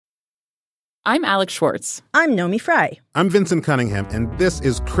I'm Alex Schwartz. I'm Nomi Fry. I'm Vincent Cunningham, and this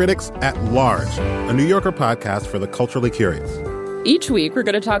is Critics at Large, a New Yorker podcast for the culturally curious. Each week, we're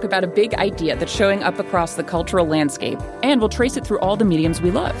going to talk about a big idea that's showing up across the cultural landscape, and we'll trace it through all the mediums we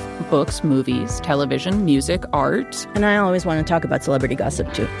love. Books, movies, television, music, art. And I always want to talk about celebrity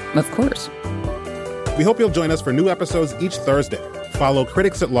gossip, too. Of course. We hope you'll join us for new episodes each Thursday. Follow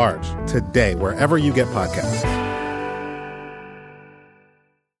Critics at Large today, wherever you get podcasts.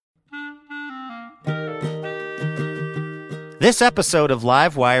 This episode of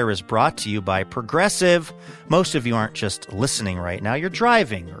Livewire is brought to you by Progressive. Most of you aren't just listening right now. You're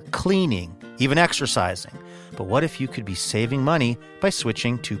driving or cleaning, even exercising. But what if you could be saving money by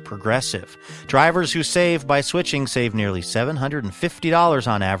switching to Progressive? Drivers who save by switching save nearly $750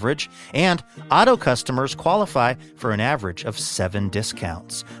 on average, and auto customers qualify for an average of 7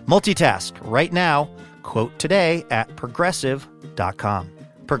 discounts. Multitask right now. Quote today at Progressive.com.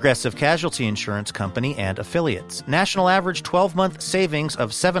 Progressive Casualty Insurance Company and Affiliates. National average 12-month savings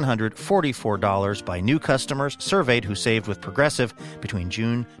of $744 by new customers surveyed who saved with Progressive between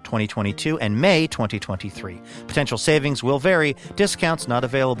June 2022 and May 2023. Potential savings will vary. Discounts not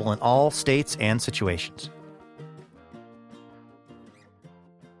available in all states and situations.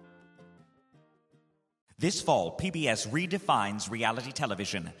 This fall, PBS redefines reality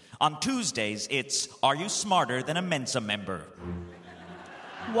television. On Tuesdays, it's Are You Smarter Than a Mensa Member?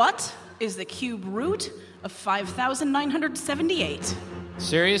 What is the cube root of 5,978?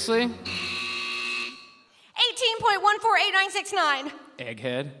 Seriously? 18.148969.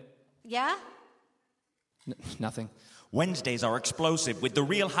 Egghead? Yeah? Nothing. Wednesdays are explosive with The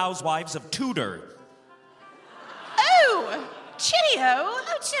Real Housewives of Tudor. Oh, cheerio.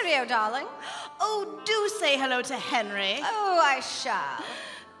 Oh, cheerio, darling. Oh, do say hello to Henry. Oh, I shall.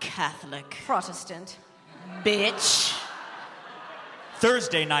 Catholic. Protestant. Bitch.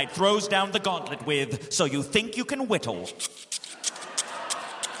 Thursday night throws down the gauntlet with So You Think You Can Whittle.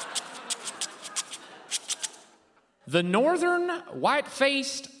 The northern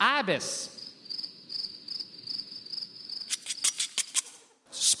white-faced ibis.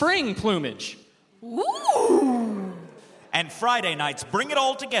 Spring plumage. Ooh. And Friday nights bring it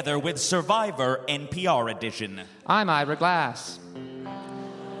all together with Survivor NPR edition. I'm Ira Glass.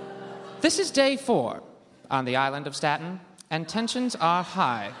 This is day 4 on the island of Staten, and tensions are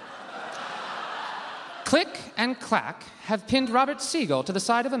high. Click and Clack have pinned Robert Siegel to the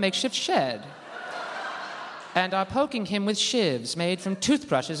side of a makeshift shed and are poking him with shivs made from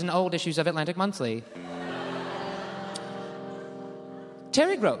toothbrushes in old issues of Atlantic Monthly.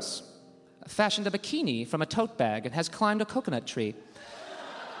 Terry Gross fashioned a bikini from a tote bag and has climbed a coconut tree.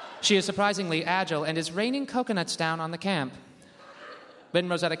 She is surprisingly agile and is raining coconuts down on the camp. Lynn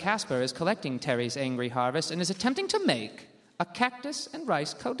Rosetta Casper is collecting Terry's angry harvest and is attempting to make a cactus and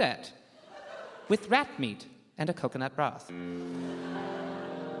rice codette with rat meat and a coconut broth.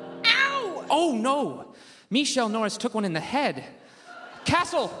 Ow! Oh, no! Michelle Norris took one in the head.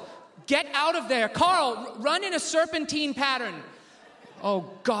 Castle, get out of there. Carl, run in a serpentine pattern. Oh,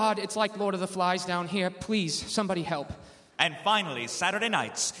 God, it's like Lord of the Flies down here. Please, somebody help. And finally, Saturday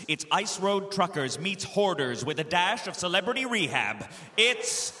nights, it's Ice Road Truckers meets Hoarders with a dash of celebrity rehab.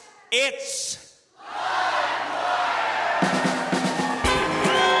 It's...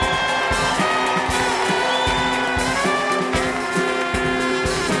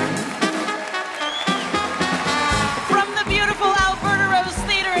 From the beautiful Alberta Rose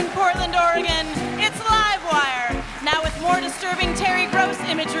Theater in Portland, Oregon, it's Livewire. Now with more disturbing Terry Gross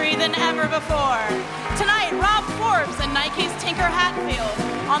imagery than ever before. Tonight, Rob Forbes and Nike's Tinker Hatfield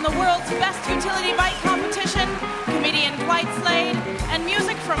on the world's best utility bike competition, comedian Dwight Slade, and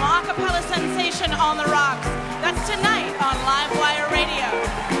music from a cappella sensation On the Rocks. That's tonight on Livewire Radio.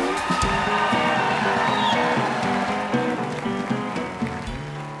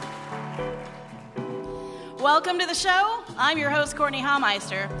 Welcome to the show. I'm your host, Courtney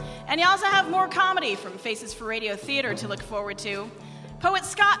Haumeister. And you also have more comedy from Faces for Radio Theater to look forward to. Poet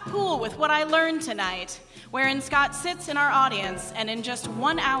Scott Poole with What I Learned Tonight, wherein Scott sits in our audience and in just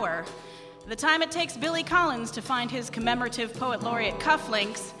 1 hour, the time it takes Billy Collins to find his commemorative poet laureate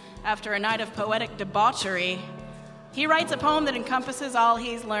cufflinks after a night of poetic debauchery, he writes a poem that encompasses all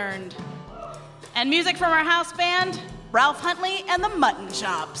he's learned. And music from our house band, Ralph Huntley and the Mutton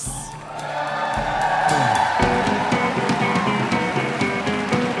Chops.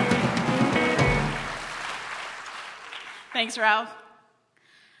 Thanks, Ralph.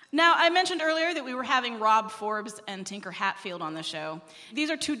 Now, I mentioned earlier that we were having Rob Forbes and Tinker Hatfield on the show. These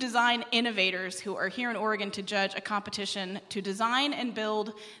are two design innovators who are here in Oregon to judge a competition to design and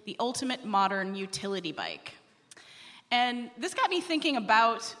build the ultimate modern utility bike. And this got me thinking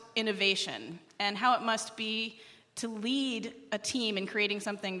about innovation and how it must be to lead a team in creating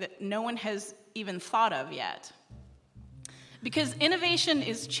something that no one has even thought of yet. Because innovation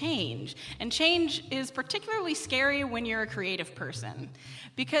is change, and change is particularly scary when you're a creative person.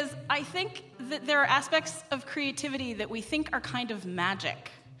 Because I think that there are aspects of creativity that we think are kind of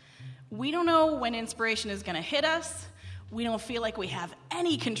magic. We don't know when inspiration is going to hit us. We don't feel like we have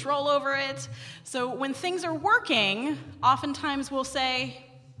any control over it. So when things are working, oftentimes we'll say,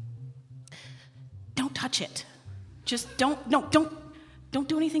 don't touch it. Just don't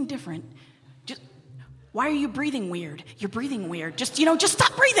do anything different. Why are you breathing weird? You're breathing weird. Just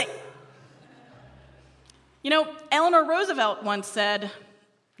stop breathing. Eleanor Roosevelt once said,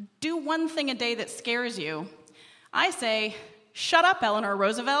 do one thing a day that scares you. I say, shut up, Eleanor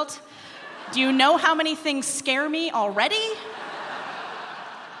Roosevelt. Do you know how many things scare me already?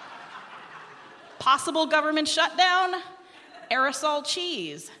 Possible government shutdown, aerosol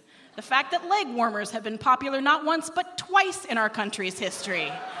cheese, the fact that leg warmers have been popular not once but twice in our country's history.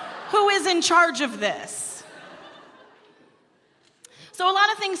 Who is in charge of this? So a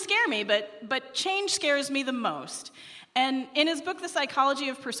lot of things scare me, but change scares me the most. And in his book, The Psychology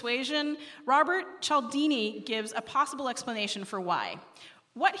of Persuasion, Robert Cialdini gives a possible explanation for why.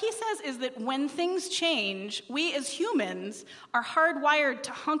 What he says is that when things change, we as humans are hardwired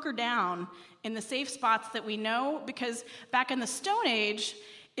to hunker down in the safe spots that we know, because back in the Stone Age,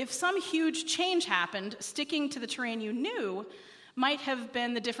 if some huge change happened, sticking to the terrain you knew might have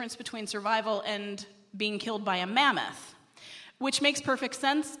been the difference between survival and being killed by a mammoth, which makes perfect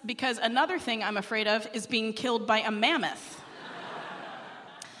sense because another thing I'm afraid of is being killed by a mammoth.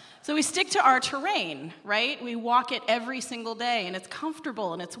 So we stick to our terrain, right? We walk it every single day, and it's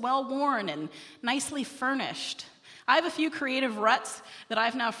comfortable, and it's well-worn and nicely furnished. I have a few creative ruts that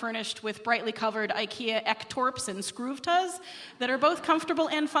I've now furnished with brightly colored IKEA Ektorps and Skruvtas that are both comfortable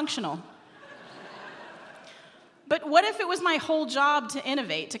and functional. But what if it was my whole job to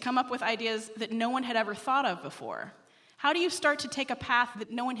innovate, to come up with ideas that no one had ever thought of before? How do you start to take a path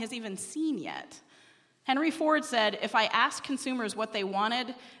that no one has even seen yet? Henry Ford said, if I asked consumers what they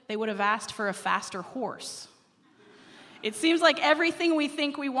wanted, they would have asked for a faster horse. It seems like everything we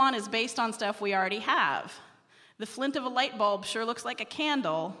think we want is based on stuff we already have. The flint of a light bulb sure looks like a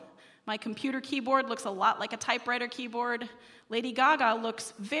candle. My computer keyboard looks a lot like a typewriter keyboard. Lady Gaga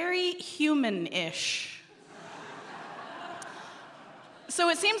looks very human-ish. So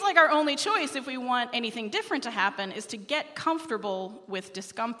it seems like our only choice, if we want anything different to happen, is to get comfortable with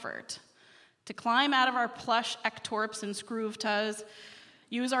discomfort, to climb out of our plush Ektorps and Skruvtas,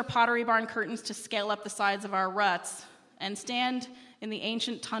 use our Pottery Barn curtains to scale up the sides of our ruts, and stand in the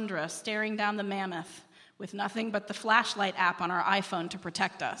ancient tundra staring down the mammoth with nothing but the flashlight app on our iPhone to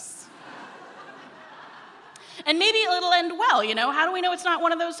protect us. And maybe it'll end well, How do we know it's not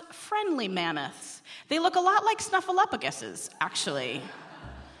one of those friendly mammoths? They look a lot like snuffleupaguses, actually.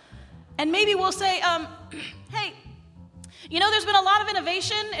 And maybe we'll say, hey, there's been a lot of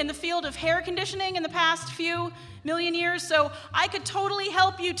innovation in the field of hair conditioning in the past few million years, so I could totally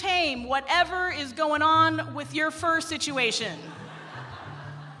help you tame whatever is going on with your fur situation.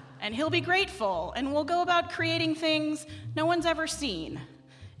 And he'll be grateful, and we'll go about creating things no one's ever seen,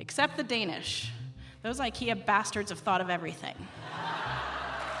 except the Danish. Those IKEA bastards have thought of everything.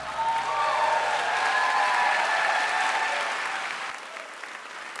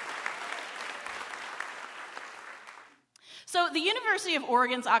 So the University of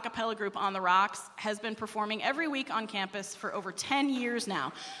Oregon's a cappella group On the Rocks has been performing every week on campus for over 10 years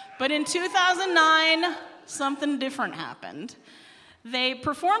now. But in 2009, something different happened. They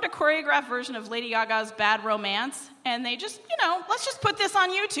performed a choreographed version of Lady Gaga's Bad Romance, and they just, let's just put this on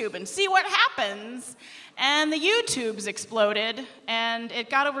YouTube and see what happens. And the YouTubes exploded, and it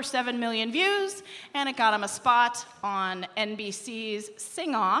got over 7 million views, and it got them a spot on NBC's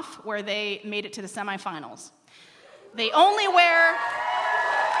Sing Off, where they made it to the semifinals. They only wear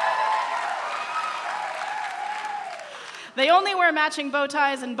matching bow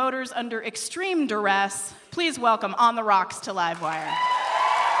ties and boaters under extreme duress. Please welcome On the Rocks to Livewire.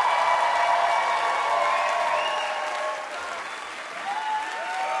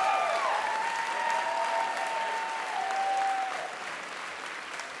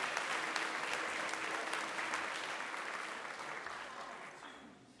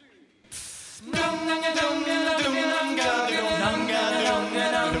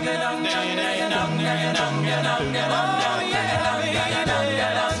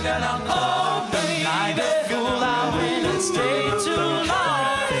 Stay too long.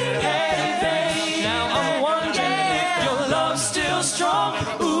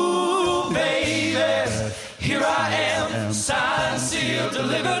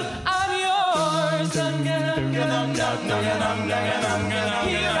 delivered. I'm yours.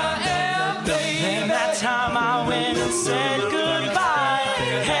 Here I am, baby. And that time I went and said goodbye.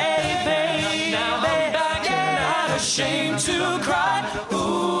 Hey, baby, now I'm back and not ashamed to cry.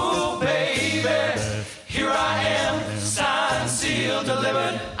 Ooh, baby, here I am, signed, sealed,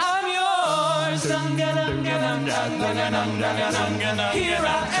 delivered. I'm yours. Here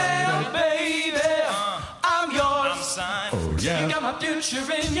I am, baby. I'm yours. Oh, yeah. You got my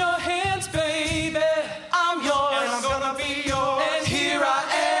future in your hands, baby. I'm yours. And I'm gonna be yours. And here I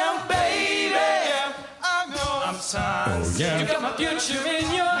am, baby. I'm yours. I'm signed. Oh, yeah. You got my future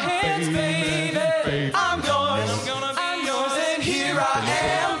in your hands, baby. I'm yours. And I'm gonna be yours. And here I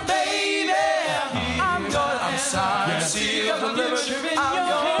am, baby. I'm yours. I'm signed. Sealed, delivered. I'm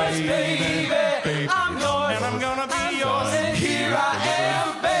yours, baby. I'm yours. And I'm gonna be yours. And here I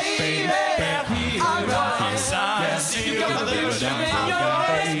am, baby. I'm yours. I'm signed. Sealed, delivered. I'm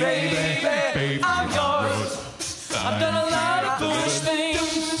yours, baby. I'm yours. I've done a lot of foolish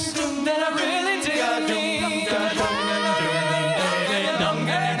things that I really didn't mean.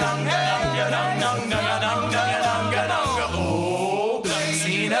 Oh, I've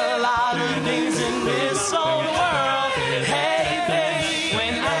seen a lot of things in this old world. Hey, baby,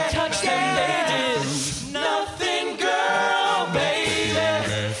 when I touched them, they did nothing, girl,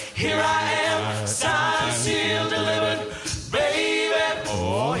 baby. Here I am, signed, sealed, delivered, baby.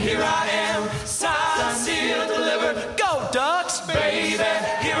 Oh, here I am, signed, sealed, delivered. Go, Ducks, baby.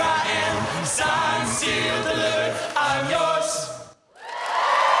 Here I am, signed, sealed, delivered. I'm yours.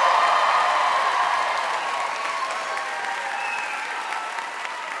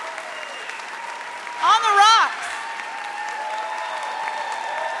 On the rocks.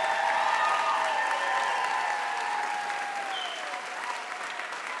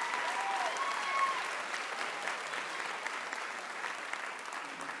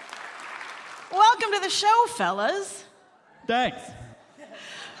 Welcome to the show, fellas. Thanks.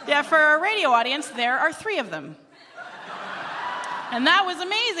 Yeah, for our radio audience, there are 3 of them. And that was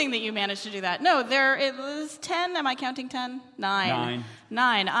amazing that you managed to do that. No, it was 10. Am I counting 10? 9.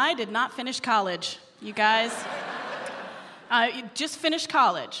 9. I did not finish college, you guys. Just finished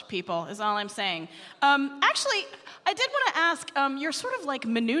college, people, is all I'm saying. Actually, I did want to ask, you're sort of like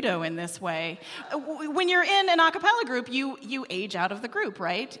Menudo in this way. When you're in an a cappella group, you age out of the group,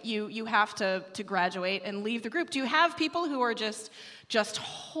 right? You have to graduate and leave the group. Do you have people who are just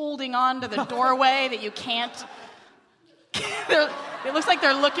holding on to the doorway that you can't... It looks like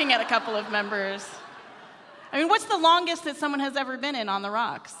they're looking at a couple of members. I mean, what's the longest that someone has ever been in On the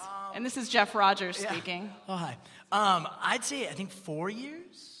Rocks? And this is Jeff Rogers speaking. Oh, hi. I'd say, I think 4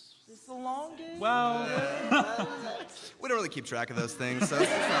 years is the longest. Well, we don't really keep track of those things, so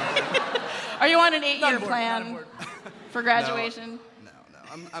it's not... Are you on an 8-year plan for graduation? No,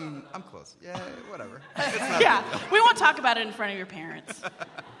 I'm close. Yeah, whatever. Yeah, we won't talk about it in front of your parents.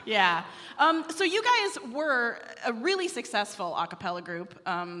 Yeah. So you guys were a really successful a cappella group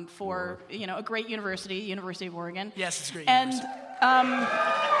for a great university, University of Oregon. Yes, it's a great university. And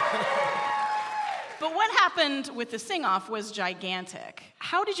but what happened with the sing-off was gigantic.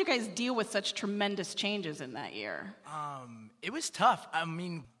 How did you guys deal with such tremendous changes in that year? It was tough. I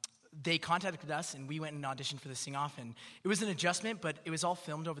mean, they contacted us, and we went and auditioned for the sing-off, and it was an adjustment, but it was all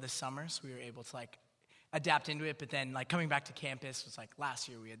filmed over the summer, so we were able to, adapt into it. But then, coming back to campus was last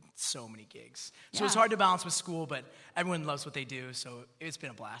year we had so many gigs. So it's hard to balance with school, but everyone loves what they do, so it's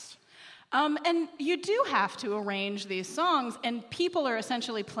been a blast. And you do have to arrange these songs, and people are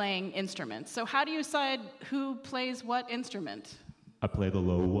essentially playing instruments. So how do you decide who plays what instrument? I play the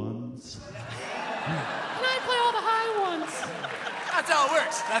low ones. And I play all the high ones. That's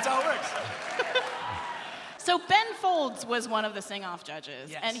how it works. So Ben Folds was one of the sing-off judges,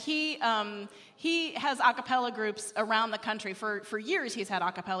 yes. And he has a cappella groups around the country. For years, he's had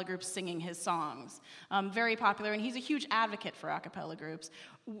a cappella groups singing his songs. Very popular, and he's a huge advocate for a cappella groups.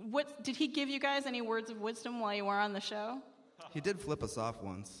 Did he give you guys any words of wisdom while you were on the show? He did flip us off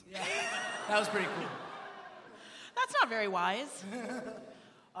once. Yeah, that was pretty cool. That's not very wise.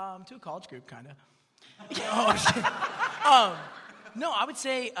 To a college group, kind of. No, I would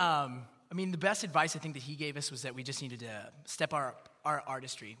say... the best advice I think that he gave us was that we just needed to step our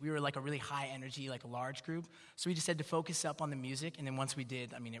artistry. We were a really high energy, a large group. So we just had to focus up on the music. And then once we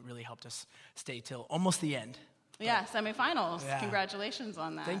did, it really helped us stay till almost the end. Yeah, semifinals. Yeah. Congratulations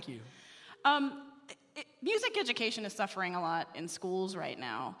on that. Thank you. Music education is suffering a lot in schools right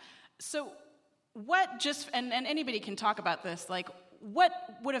now. So and anybody can talk about this, what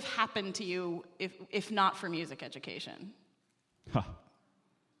would have happened to you if not for music education?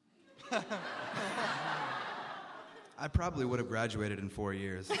 I I probably would have graduated in 4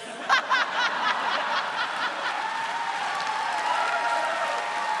 years.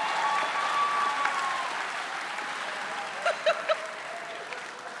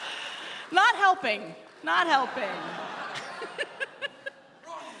 Not helping.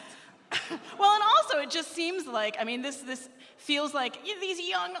 Well, and also it just seems like, I mean, this feels like these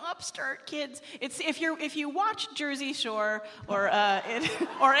young upstart kids. It's if you watch Jersey Shore or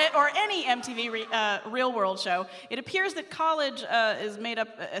any MTV Real World show, it appears that college is made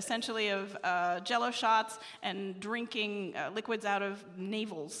up essentially of Jell-O shots and drinking liquids out of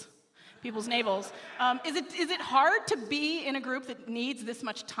people's navels. Is it hard to be in a group that needs this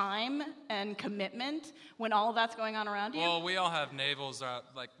much time and commitment when all of that's going on around you? Well, we all have navels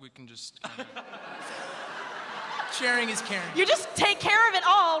like we can just kind of... Sharing is caring. You just take care of it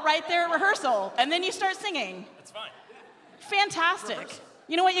all right there at rehearsal, and then you start singing. That's fine. Fantastic.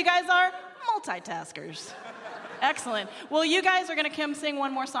 You know what you guys are? Multitaskers. Excellent. Well, you guys are going to come sing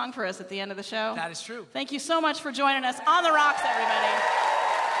one more song for us at the end of the show. That is true. Thank you so much for joining us on the Rocks, everybody.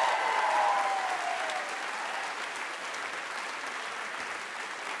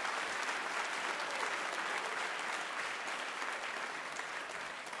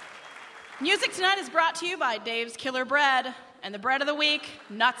 Music tonight is brought to you by Dave's Killer Bread, and the bread of the week,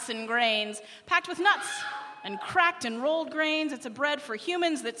 nuts and grains. Packed with nuts and cracked and rolled grains, it's a bread for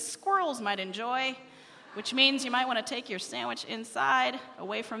humans that squirrels might enjoy, which means you might want to take your sandwich inside,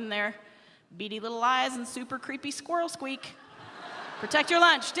 away from their beady little eyes and super creepy squirrel squeak. Protect your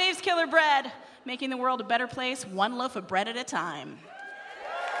lunch. Dave's Killer Bread, making the world a better place, one loaf of bread at a time.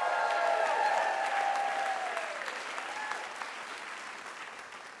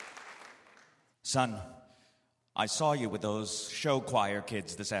 Son, I saw you with those show choir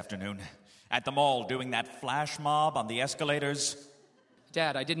kids this afternoon at the mall doing that flash mob on the escalators.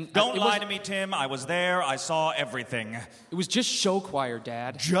 Dad, I didn't... Don't lie to me, Tim. I was there. I saw everything. It was just show choir,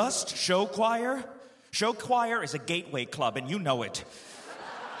 Dad. Just show choir? Show choir is a gateway club, and you know it.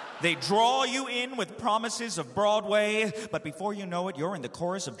 They draw you in with promises of Broadway, but before you know it, you're in the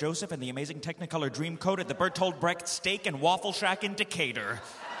chorus of Joseph and the Amazing Technicolor Dreamcoat at the Bertolt Brecht Steak and Waffle Shack in Decatur.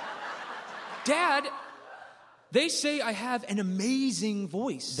 Dad, they say I have an amazing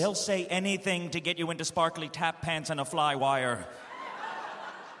voice. They'll say anything to get you into sparkly tap pants and a fly wire.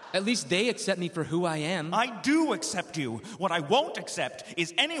 At least they accept me for who I am. I do accept you. What I won't accept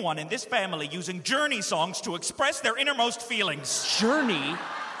is anyone in this family using Journey songs to express their innermost feelings. Journey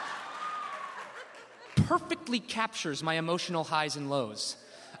perfectly captures my emotional highs and lows.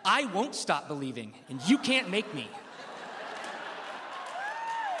 I won't stop believing, and you can't make me.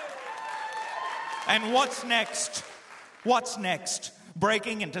 And what's next? What's next?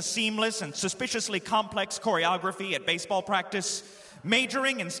 Breaking into seamless and suspiciously complex choreography at baseball practice?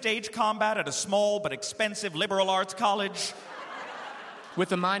 Majoring in stage combat at a small but expensive liberal arts college?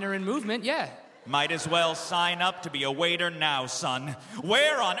 With a minor in movement, yeah. Might as well sign up to be a waiter now, son.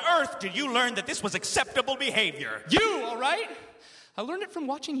 Where on earth did you learn that this was acceptable behavior? You, all right? I learned it from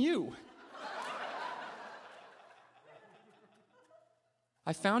watching you.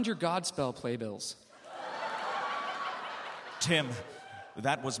 I found your Godspell playbills. Tim,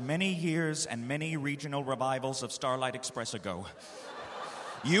 that was many years and many regional revivals of Starlight Express ago.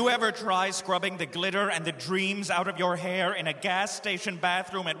 You ever try scrubbing the glitter and the dreams out of your hair in a gas station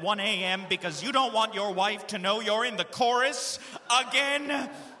bathroom at 1 a.m. because you don't want your wife to know you're in the chorus again?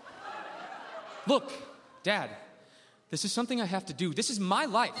 Look, Dad, this is something I have to do. This is my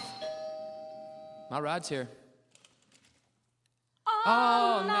life. My ride's here.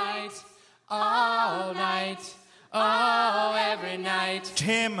 All night, oh, every night.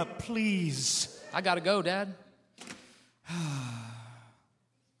 Tim, please. I gotta go, Dad.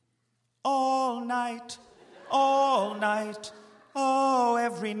 All night, oh,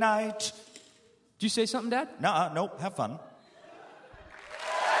 every night. Did you say something, Dad? Nope, have fun.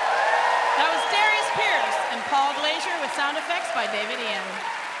 That was Darius Pierce and Paul Glazier with sound effects by David Ian.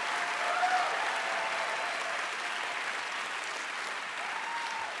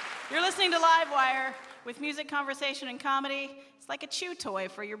 You're listening to Livewire with music, conversation, and comedy. It's like a chew toy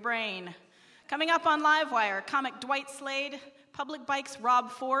for your brain. Coming up on Livewire, comic Dwight Slade, Public Bike's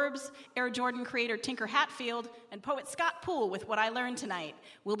Rob Forbes, Air Jordan creator Tinker Hatfield, and poet Scott Poole with What I Learned Tonight.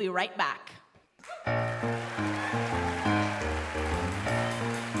 We'll be right back.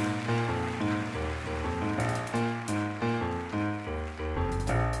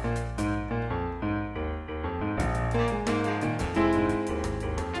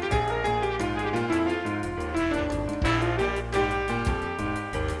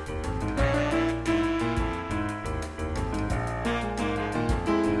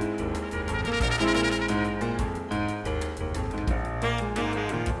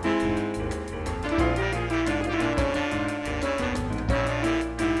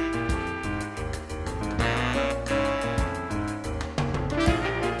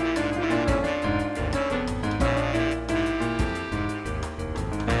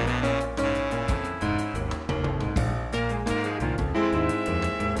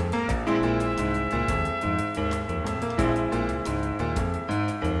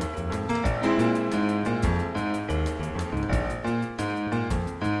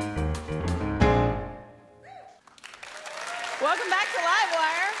 Welcome back to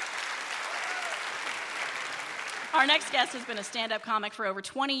Livewire. Our next guest has been a stand-up comic for over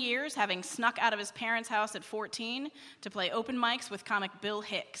 20 years, having snuck out of his parents' house at 14 to play open mics with comic Bill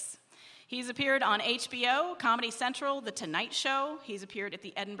Hicks. He's appeared on HBO, Comedy Central, The Tonight Show. He's appeared at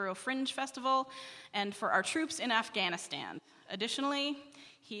the Edinburgh Fringe Festival and for our troops in Afghanistan. Additionally,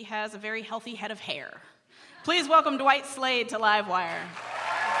 he has a very healthy head of hair. Please welcome Dwight Slade to Livewire.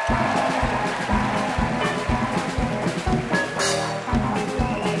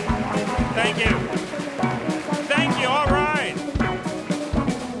 Thank you. Thank you. All right.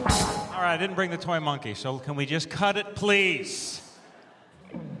 All right, I didn't bring the toy monkey, so can we just cut it, please?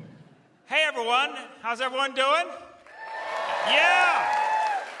 Hey, everyone. How's everyone doing? Yeah.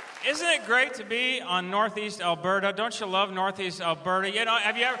 Isn't it great to be on Northeast Alberta? Don't you love Northeast Alberta? You know,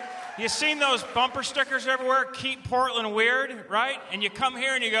 have you seen those bumper stickers everywhere? Keep Portland weird, right? And you come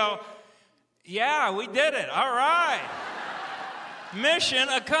here and you go, yeah, we did it. All right. Mission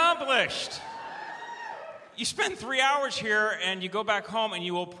accomplished. You spend 3 hours here and you go back home and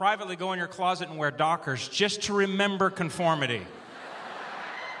you will privately go in your closet and wear Dockers just to remember conformity.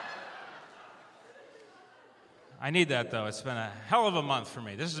 I need that, though. It's been a hell of a month for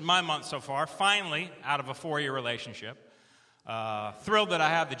me. This is my month so far, finally, out of a 4-year relationship. Thrilled that I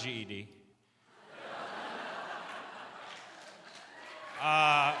have the GED.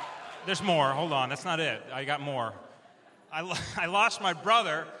 There's more. Hold on. That's not it. I got more. I lost my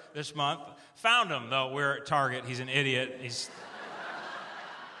brother this month. Found him, though. We're at Target. He's an idiot. He's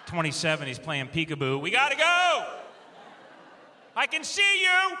 27. He's playing peekaboo. We got to go. I can see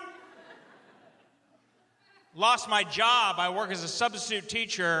you. Lost my job. I work as a substitute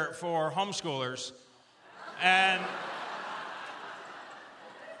teacher for homeschoolers. And,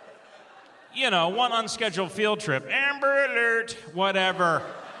 you know, one unscheduled field trip. Amber Alert. Whatever.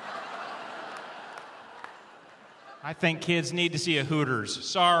 I think kids need to see a Hooters.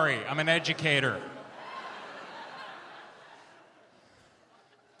 Sorry, I'm an educator.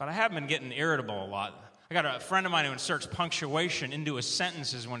 But I have been getting irritable a lot. I got a friend of mine who inserts punctuation into his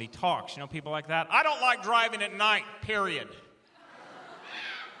sentences when he talks. You know people like that? I don't like driving at night, period.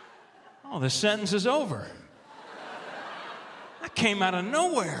 Oh, the sentence is over. That came out of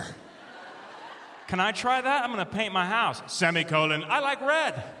nowhere. Can I try that? I'm going to paint my house. Semicolon. I like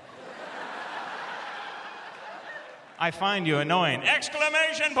red. I find you annoying.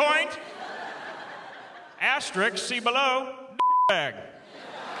 Exclamation point. Asterisk, see below. Bag.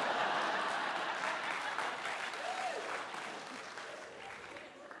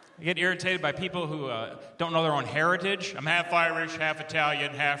 I get irritated by people who don't know their own heritage. I'm half Irish, half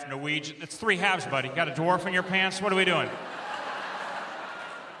Italian, half Norwegian. It's 3 halves, buddy. Got a dwarf in your pants? What are we doing? If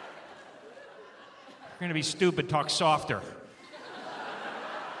you're going to be stupid, talk softer.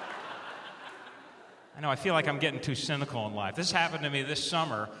 I know, I feel like I'm getting too cynical in life. This happened to me this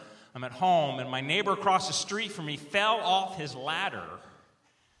summer. I'm at home, and my neighbor across the street from me fell off his ladder.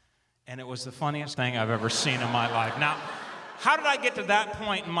 And it was the funniest thing I've ever seen in my life. Now, how did I get to that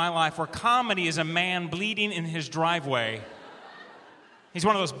point in my life where comedy is a man bleeding in his driveway? He's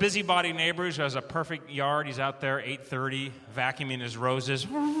one of those busybody neighbors who has a perfect yard. He's out there 8:30, vacuuming his roses.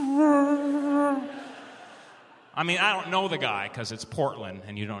 I mean, I don't know the guy because it's Portland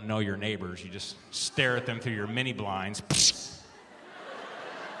and you don't know your neighbors. You just stare at them through your mini blinds.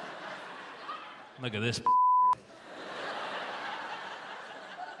 Look at this.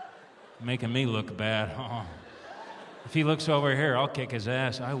 Making me look bad. If he looks over here, I'll kick his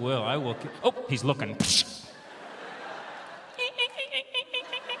ass. I will. Oh, he's looking.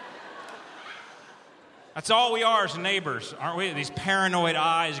 That's all we are as neighbors, aren't we? These paranoid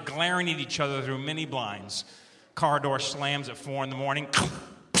eyes glaring at each other through mini blinds. Car door slams at 4 in the morning.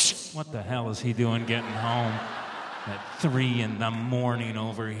 What the hell is he doing getting home at 3 in the morning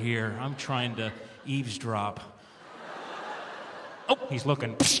over here? I'm trying to eavesdrop. Oh, he's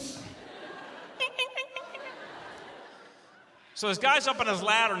looking. So this guy's up on his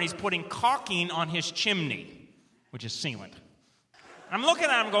ladder and he's putting caulking on his chimney, which is sealant. I'm looking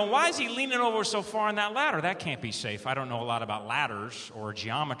at him going, why is he leaning over so far on that ladder? That can't be safe. I don't know a lot about ladders or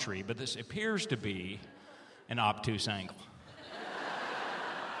geometry, but this appears to be an obtuse angle.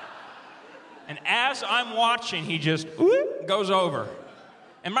 And as I'm watching, he just goes over.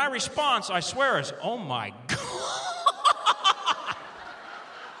 And my response, I swear, is, oh my God.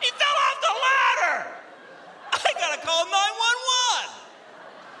 He fell off the ladder! I gotta call 911!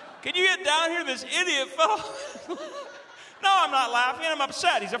 Can you get down here? This idiot fell. No, I'm not laughing. I'm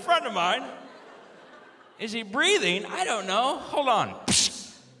upset. He's a friend of mine. Is he breathing? I don't know. Hold on.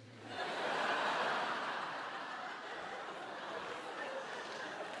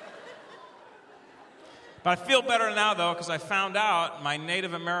 But I feel better now, though, because I found out my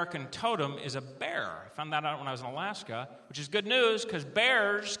Native American totem is a bear. I found that out when I was in Alaska, which is good news because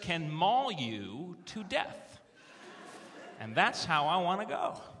bears can maul you to death. And that's how I want to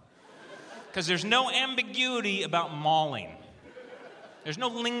go. Because there's no ambiguity about mauling. There's no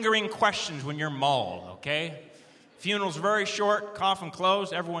lingering questions when you're mauled, okay? Funeral's very short, coffin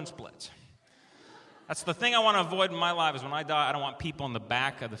closed, everyone splits. That's the thing I want to avoid in my life is when I die, I don't want people in the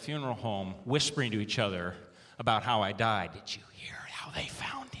back of the funeral home whispering to each other about how I died. Did you hear how they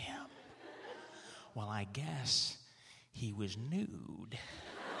found him? Well, I guess he was nude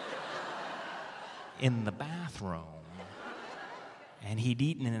in the bathroom, and he'd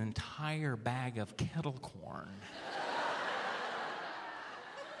eaten an entire bag of kettle corn.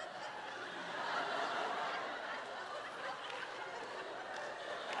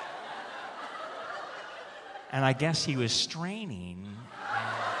 And I guess he was straining.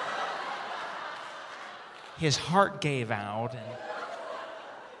 His heart gave out, and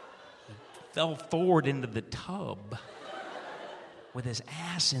he fell forward into the tub with his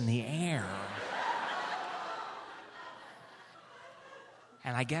ass in the air.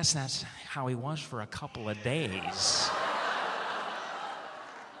 And I guess that's how he was for a couple of days.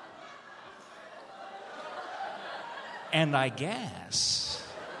 And I guess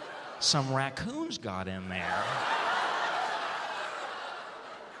some raccoons got in there.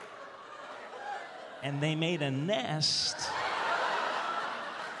 And they made a nest.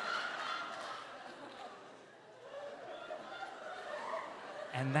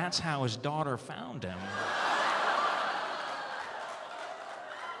 And that's how his daughter found him.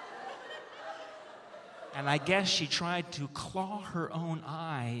 And I guess she tried to claw her own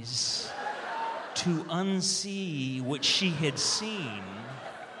eyes to unsee what she had seen.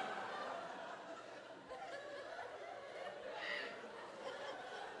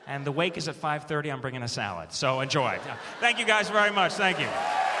 And the wake is at 5:30. I'm bringing a salad. So enjoy. Thank you guys very much. Thank you.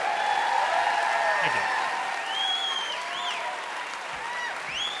 Thank you.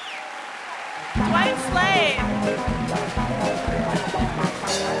 Dwight Slade.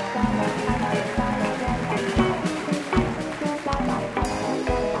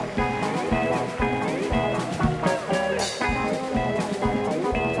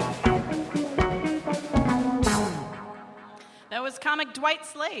 That was comic Dwight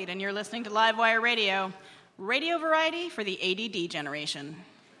Slade, and you're listening to Livewire Radio. Radio variety for the ADD generation.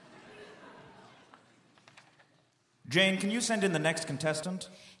 Jane, can you send in the next contestant?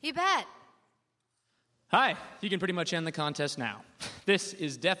 You bet. Hi, you can pretty much end the contest now. This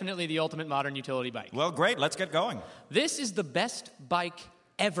is definitely the ultimate modern utility bike. Well, great, let's get going. This is the best bike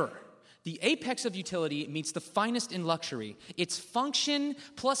ever. The apex of utility meets the finest in luxury. It's function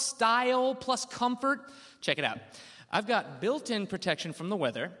plus style plus comfort. Check it out. I've got built-in protection from the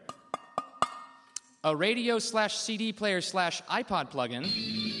weather, a radio/CD player/iPod plug-in,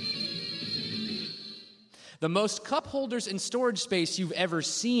 the most cup holders and storage space you've ever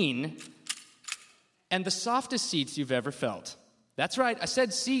seen, and the softest seats you've ever felt. That's right, I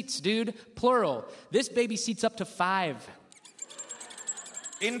said seats, dude, plural. This baby seats up to 5.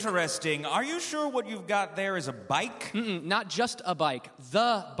 Interesting. Are you sure what you've got there is a bike? Not just a bike,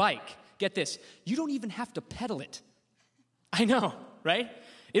 the bike. Get this, you don't even have to pedal it. I know, right?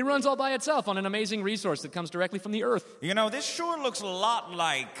 It runs all by itself on an amazing resource that comes directly from the earth. You know, this sure looks a lot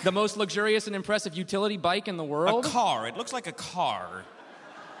like... the most luxurious and impressive utility bike in the world? A car. It looks like a car.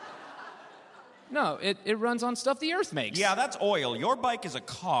 No, it runs on stuff the earth makes. Yeah, that's oil. Your bike is a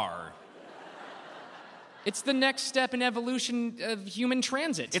car. It's the next step in evolution of human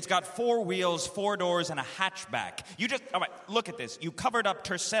transit. It's got 4 wheels, 4 doors, and a hatchback. You just... all right, look at this. You covered up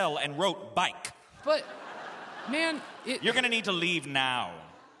Tercel and wrote bike. But, man, You're going to need to leave now.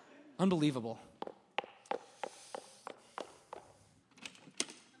 Unbelievable.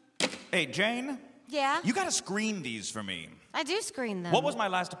 Hey, Jane? Yeah? You got to screen these for me. I do screen them. What was my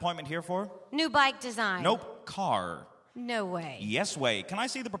last appointment here for? New bike design. Nope, car. No way. Yes way. Can I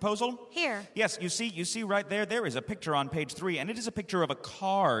see the proposal? Here. Yes, you see right there, there is a picture on page 3, and it is a picture of a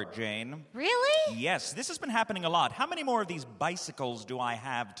car, Jane. Really? Yes, this has been happening a lot. How many more of these bicycles do I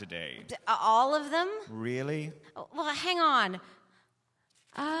have today? All of them? Really? Oh, well, hang on.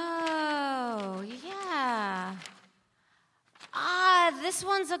 Oh, yeah. This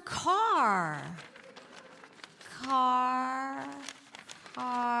one's a car. Car.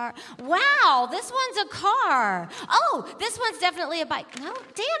 Wow, this one's a car. Oh, this one's definitely a bike. No,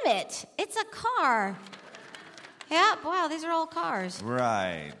 damn it. It's a car. Yeah, wow, these are all cars.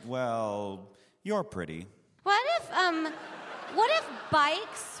 Right. Well, you're pretty. What if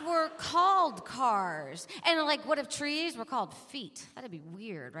bikes were called cars? And what if trees were called feet? That'd be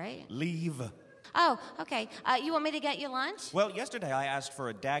weird, right? Leave. Oh, okay. You want me to get you lunch? Well, yesterday I asked for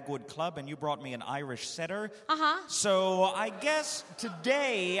a Dagwood Club, and you brought me an Irish setter. Uh-huh. So I guess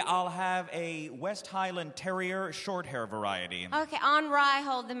today I'll have a West Highland Terrier short hair variety. Okay, on rye,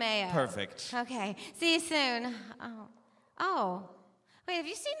 hold the mayo. Perfect. Okay, see you soon. Oh. Wait, have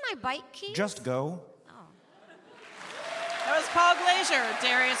you seen my bike keys? Just go. That was Paul Glazier,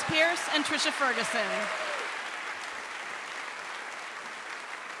 Darius Pierce, and Trisha Ferguson.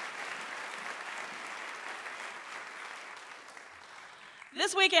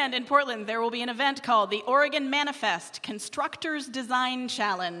 This weekend in Portland, there will be an event called the Oregon Manifest Constructors Design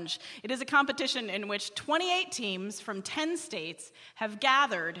Challenge. It is a competition in which 28 teams from 10 states have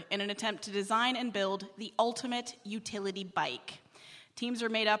gathered in an attempt to design and build the ultimate utility bike. Teams are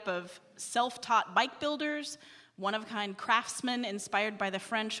made up of self-taught bike builders, one-of-a-kind craftsmen inspired by the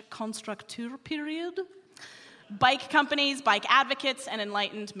French constructeur period, bike companies, bike advocates, and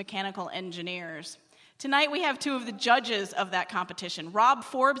enlightened mechanical engineers. Tonight we have two of the judges of that competition. Rob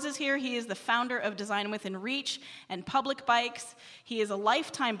Forbes is here. He is the founder of Design Within Reach and Public Bikes. He is a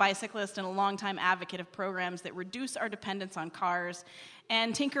lifetime bicyclist and a longtime advocate of programs that reduce our dependence on cars.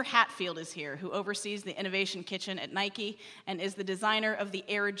 And Tinker Hatfield is here, who oversees the Innovation Kitchen at Nike and is the designer of the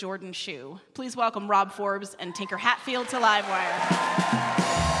Air Jordan shoe. Please welcome Rob Forbes and Tinker Hatfield to Livewire.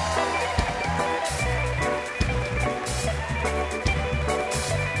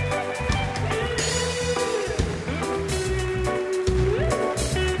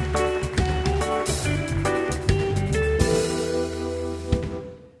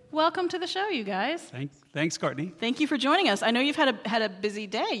 Welcome to the show, you guys. Thanks, Courtney. Thank you for joining us. I know you've had a busy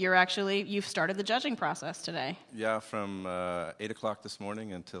day. You've started the judging process today. Yeah, from 8 o'clock this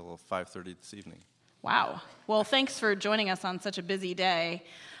morning until 5:30 this evening. Wow. Well, thanks for joining us on such a busy day.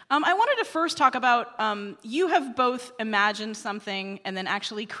 I wanted to first talk about, you have both imagined something and then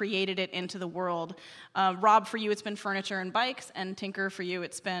actually created it into the world. Rob, for you, it's been furniture and bikes, and Tinker, for you,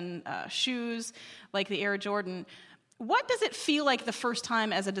 it's been shoes like the Air Jordan. What does it feel like the first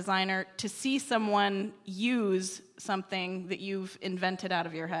time as a designer to see someone use something that you've invented out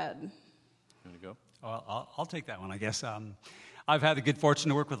of your head? You want to go? Well, I'll take that one, I guess. I've had the good fortune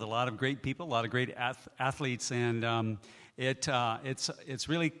to work with a lot of great people, a lot of great athletes, and it's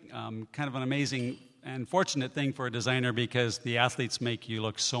really kind of an amazing and fortunate thing for a designer because the athletes make you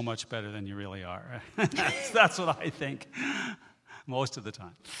look so much better than you really are. That's what I think. Most of the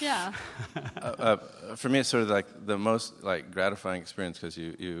time. Yeah. For me, it's sort of like the most gratifying experience because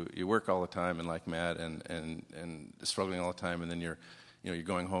you work all the time and like mad and struggling all the time, and then you're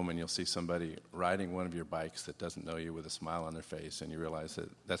going home and you'll see somebody riding one of your bikes that doesn't know you with a smile on their face, and you realize that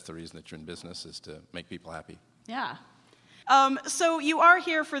that's the reason that you're in business, is to make people happy. Yeah. So you are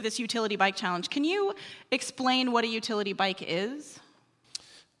here for this utility bike challenge. Can you explain what a utility bike is?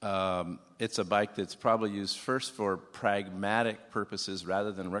 It's a bike that's probably used first for pragmatic purposes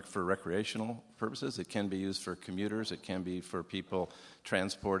rather than for recreational purposes. It can be used for commuters. It can be for people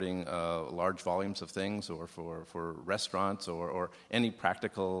transporting large volumes of things, or for restaurants, or any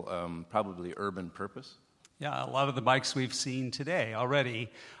practical, probably urban purpose. Yeah, a lot of the bikes we've seen today already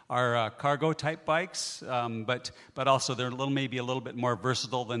are cargo-type bikes, but also they're maybe a little bit more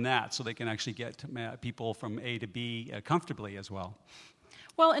versatile than that, so they can actually get people from A to B comfortably as well.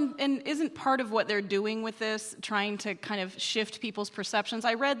 Well, and isn't part of what they're doing with this trying to kind of shift people's perceptions?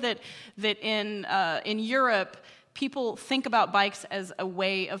 I read that in Europe, people think about bikes as a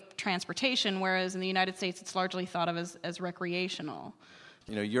way of transportation, whereas in the United States, it's largely thought of as recreational.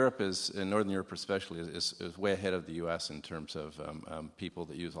 Europe Northern Europe especially, is way ahead of the U.S. in terms of people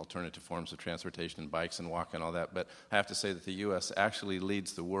that use alternative forms of transportation, and bikes and walk and all that. But I have to say that the U.S. actually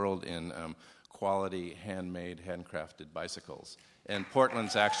leads the world in quality, handmade, handcrafted bicycles. And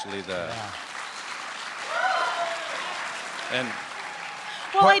Portland's actually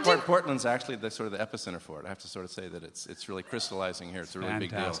Portland's actually the sort of the epicenter for it. I have to sort of say that it's really crystallizing here. It's a really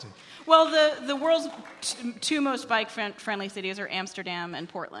fantastic. Big deal. Well, the world's two most bike-friendly cities are Amsterdam and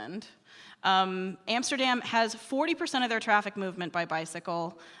Portland. Amsterdam has 40% of their traffic movement by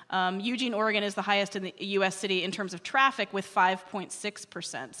bicycle. Eugene, Oregon is the highest in the U.S. city in terms of traffic with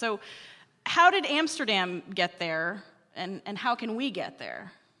 5.6%. So how did Amsterdam get there, and how can we get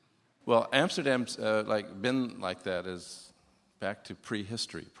there? Well, Amsterdam's been like that is back to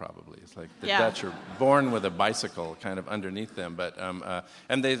prehistory, probably. It's like the Dutch are born with a bicycle kind of underneath them, but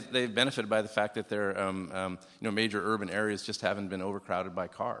and they've benefited by the fact that their major urban areas just haven't been overcrowded by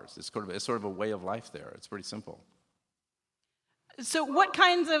cars. It's sort of a way of life there. It's pretty simple. So, what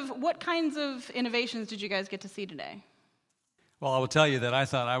kinds of innovations did you guys get to see today? Well, I will tell you that I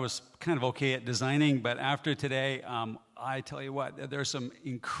thought I was kind of okay at designing, but after today, I tell you what, there's some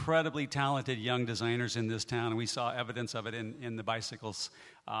incredibly talented young designers in this town, and we saw evidence of it in the bicycles.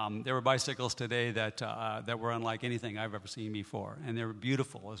 There were bicycles today that were unlike anything I've ever seen before, and they were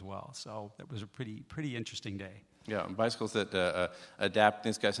beautiful as well. So that was a pretty interesting day. Yeah, bicycles that adapt.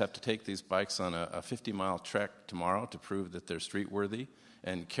 These guys have to take these bikes on a 50-mile trek tomorrow to prove that they're street-worthy,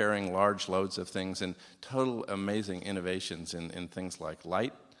 and carrying large loads of things, and total amazing innovations in things like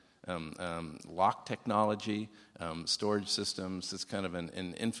light, lock technology, storage systems. It's kind of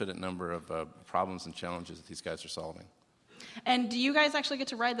an infinite number of problems and challenges that these guys are solving. And do you guys actually get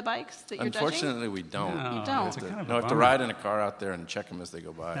to ride the bikes that you're Unfortunately, we don't. No, you don't. We have to ride in a car out there and check them as they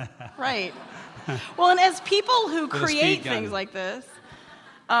go by. Right. Well, and as people who create things like this,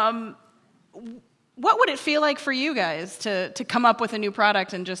 what would it feel like for you guys to come up with a new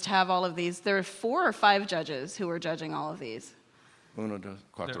product and just have all of these? There are 4 or 5 judges who are judging all of these. Uno, dos,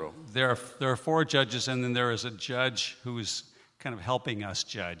 cuatro. There are 4 judges, and then there is a judge who's kind of helping us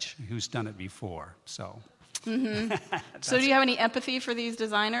judge, who's done it before. So. Mm-hmm. So do you have any empathy for these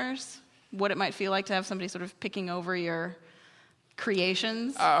designers? What it might feel like to have somebody sort of picking over your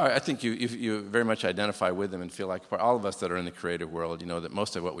creations? I think you very much identify with them and feel like, for all of us that are in the creative world, you know that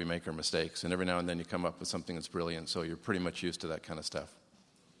most of what we make are mistakes, and every now and then you come up with something that's brilliant, so you're pretty much used to that kind of stuff.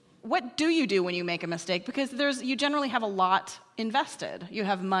 What do you do when you make a mistake? Because you generally have a lot invested. You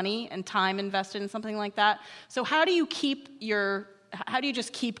have money and time invested in something like that. So how do you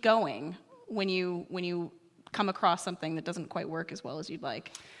just keep going when you come across something that doesn't quite work as well as you'd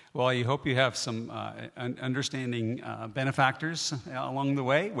like? Well, you hope you have some understanding benefactors along the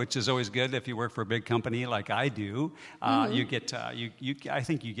way, which is always good if you work for a big company like I do. You get, I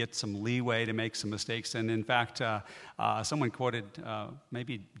think you get some leeway to make some mistakes. And in fact, someone quoted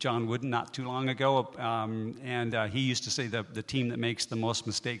maybe John Wooden not too long ago, and he used to say the team that makes the most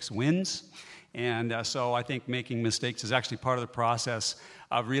mistakes wins. And so I think making mistakes is actually part of the process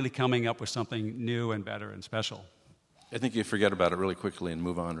of really coming up with something new and better and special. I think you forget about it really quickly and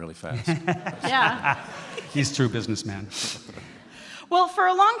move on really fast. Yeah. He's a true businessman. Well, for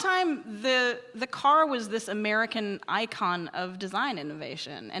a long time, the car was this American icon of design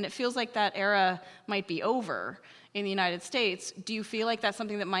innovation, and it feels like that era might be over in the United States. Do you feel like that's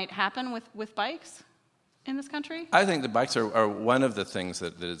something that might happen with bikes in this country? I think the bikes are one of the things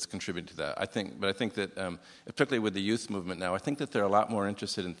that is contributing to that. I think that particularly with the youth movement now, I think that they're a lot more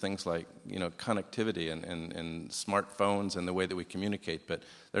interested in things like connectivity and smartphones and the way that we communicate. But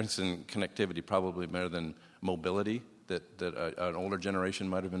they're interested in connectivity probably more than mobility that an older generation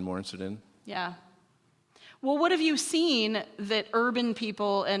might have been more interested in. Yeah. Well, what have you seen that urban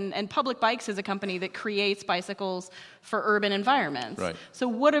people, and Public Bikes is a company that creates bicycles for urban environments. Right. So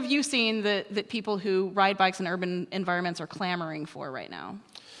what have you seen that people who ride bikes in urban environments are clamoring for right now?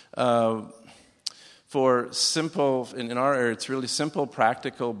 For simple, in our area, it's really simple,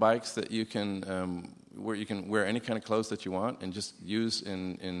 practical bikes that you can, where you can wear any kind of clothes that you want and just use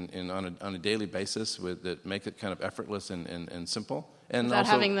on a daily basis that make it kind of effortless and simple. And without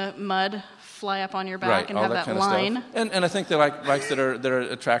also, having the mud fly up on your back right, and all have that that kind line. Of stuff. And I think they like bikes that are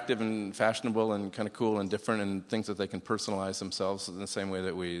attractive and fashionable and kind of cool and different, and things that they can personalize themselves in the same way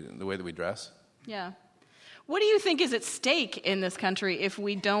that we dress. Yeah. What do you think is at stake in this country if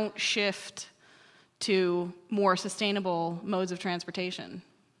we don't shift to more sustainable modes of transportation?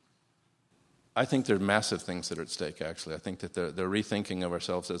 I think there are massive things that are at stake, actually. I think that the rethinking of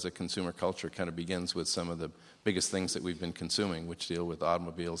ourselves as a consumer culture kind of begins with some of the biggest things that we've been consuming, which deal with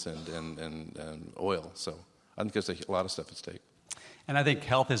automobiles and oil. So I think there's a lot of stuff at stake. And I think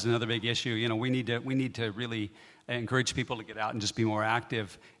health is another big issue. We need to really encourage people to get out and just be more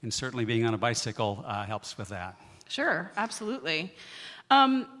active, and certainly being on a bicycle helps with that. Sure, absolutely.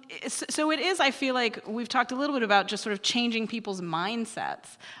 So it is, I feel like we've talked a little bit about just sort of changing people's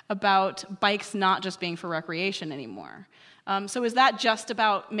mindsets about bikes not just being for recreation anymore. So is that just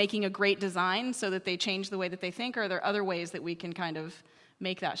about making a great design so that they change the way that they think, or are there other ways that we can kind of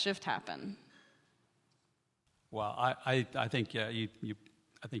make that shift happen? Well, I think you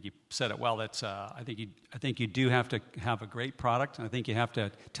said it well. That's I think you do have to have a great product, and I think you have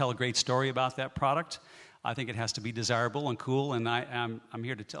to tell a great story about that product. I think it has to be desirable and cool, and I'm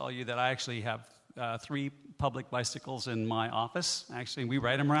here to tell you that I actually have 3 public bicycles in my office. Actually, we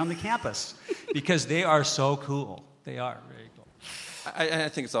ride them around the campus because they are so cool. They are very cool. I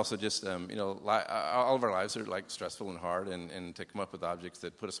think it's also just, all of our lives are like stressful and hard, and to come up with objects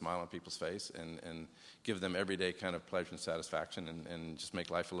that put a smile on people's face and give them everyday kind of pleasure and satisfaction and just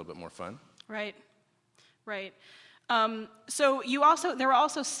make life a little bit more fun. Right. So there were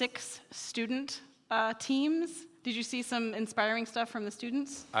also 6 student teams. Did you see some inspiring stuff from the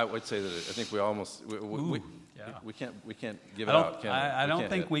students? I would say that I think we almost We can't give I it don't, out. Can I we? don't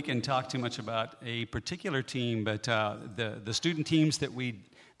Can't think hit. we can talk too much about a particular team, but the student teams that we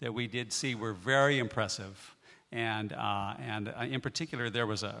did see were very impressive. And in particular, there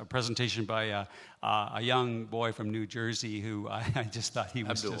was a presentation by a young boy from New Jersey who I just thought he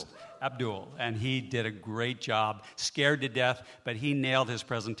was Abdul, and he did a great job. Scared to death, but he nailed his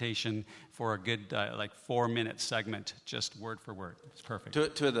presentation for a good 4-minute segment, just word for word. It's perfect.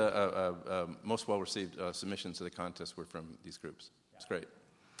 Two of the most well-received submissions to the contest were from these groups. It's great.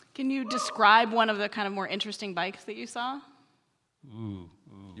 Can you describe one of the kind of more interesting bikes that you saw? Ooh.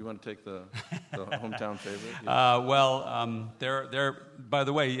 You want to take the hometown favorite? They're by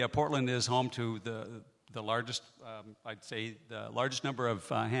the way, Portland is home to the largest, I'd say, the largest number of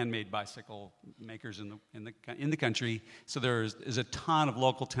handmade bicycle makers in the country. So there is a ton of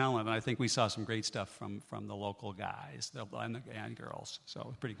local talent, and I think we saw some great stuff from the local guys and girls. So it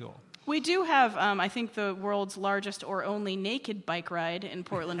was pretty cool. We do have, I think, the world's largest or only naked bike ride in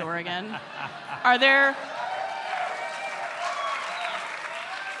Portland, Oregon. Are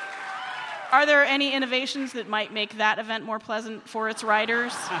there any innovations that might make that event more pleasant for its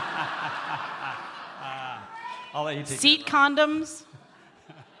riders? I'll let you take Seat condoms?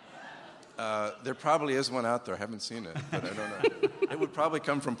 There probably is one out there. I haven't seen it, but I don't know. It would probably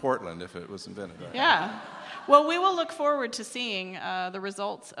come from Portland if it was invented. Yeah. Well, we will look forward to seeing the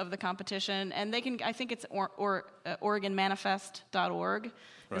results of the competition, and they can. I think it's OregonManifest.org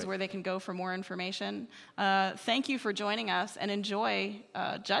is where they can go for more information. Thank you for joining us, and enjoy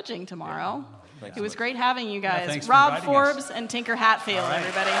judging tomorrow. Yeah. It was great having you guys. Thanks for Rob inviting Forbes us. and Tinker Hatfield,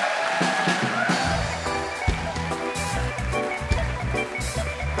 everybody.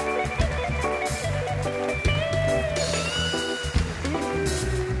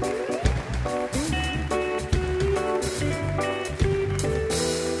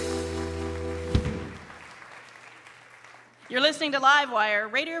 You're listening to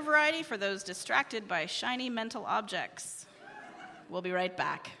Livewire, radio variety for those distracted by shiny mental objects. We'll be right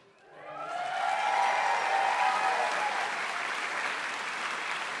back.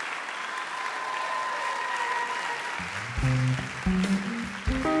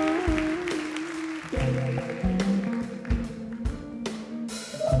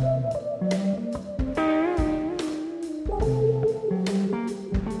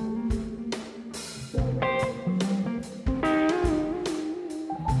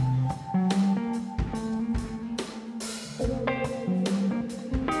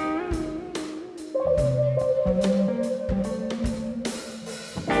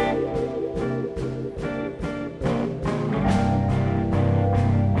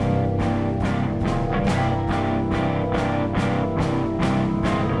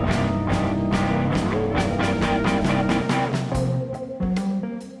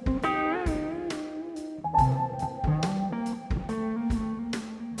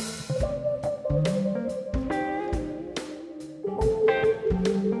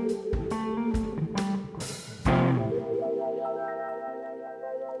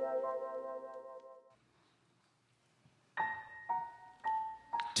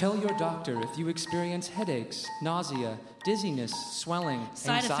 Tell your doctor if you experience headaches, nausea, dizziness, swelling,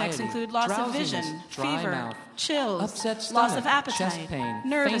 Side anxiety, effects include loss of drowsiness, vision, dry fever, mouth, chills, upset stomach, loss of appetite, chest pain,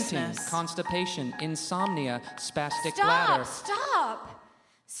 nervousness. fainting, constipation, insomnia, spastic bladder. Stop!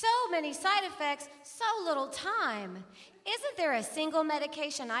 So many side effects, so little time. Isn't there a single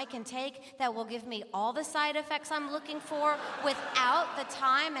medication I can take that will give me all the side effects I'm looking for without the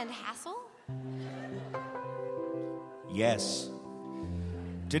time and hassle? Yes.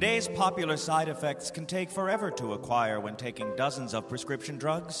 Today's popular side effects can take forever to acquire when taking dozens of prescription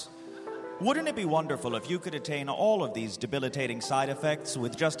drugs. Wouldn't it be wonderful if you could attain all of these debilitating side effects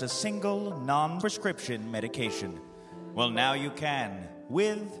with just a single non-prescription medication? Well, now you can,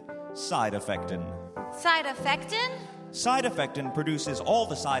 with Sidefectin. Sidefectin? Sidefectin produces all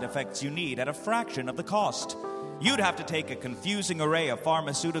the side effects you need at a fraction of the cost. You'd have to take a confusing array of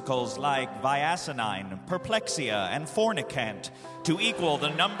pharmaceuticals like Viacinine, Perplexia, and Fornicant to equal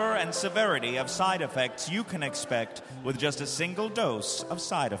the number and severity of side effects you can expect with just a single dose of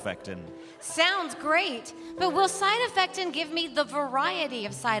Sidefectin. Sounds great, but will Sidefectin give me the variety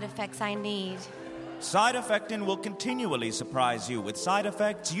of side effects I need? Sidefectin will continually surprise you with side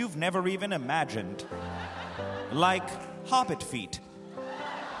effects you've never even imagined. Like hobbit feet,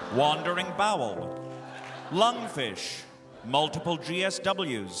 wandering bowel, lungfish, multiple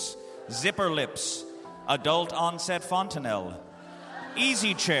GSWs, zipper lips, adult onset fontanelle,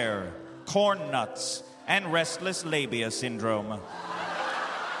 easy chair, corn nuts, and restless labia syndrome.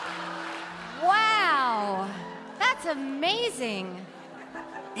 Wow, that's amazing.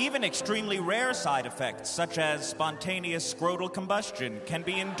 Even extremely rare side effects, such as spontaneous scrotal combustion, can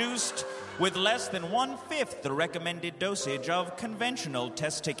be induced with less than 1/5 the recommended dosage of conventional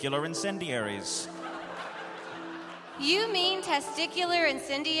testicular incendiaries. You mean testicular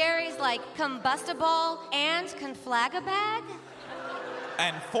incendiaries like Combustiball and Conflagabag?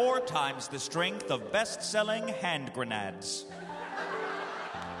 And 4 times the strength of best-selling hand grenades.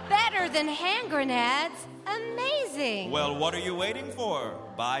 Better than hand grenades? Amazing! Well, what are you waiting for?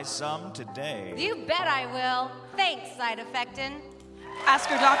 Buy some today. You bet I will. Thanks, Side Effectin'. Ask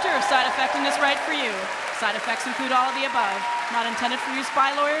your doctor if Side Effectin' is right for you. Side effects include all of the above. Not intended for use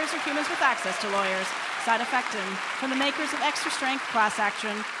by lawyers or humans with access to lawyers. Side Effectin', from the makers of Extra Strength Class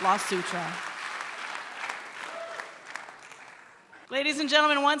Action La Sutra. Ladies and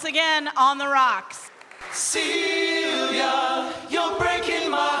gentlemen, once again, On the Rocks. Celia, you're breaking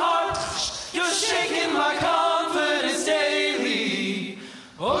my heart. You're shaking my confidence daily.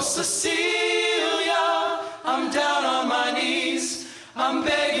 Oh, Cecilia, I'm down on my knees. I'm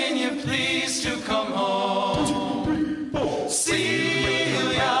begging you, please, to come home.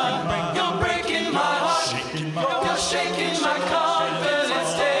 Celia, you're breaking my heart. You're shaking my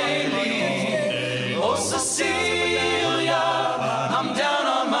confidence daily. Oh, Cecilia, I'm down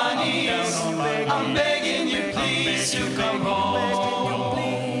on my knees. I'm begging you, please, to come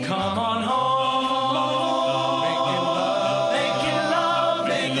home. Come on home. Making love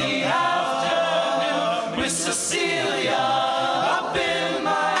in the afternoon with Cecilia. Up in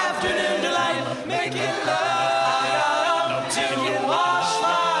my afternoon delight, making love. To wash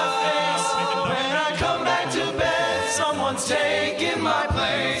my face. When I come back to bed, someone's taking my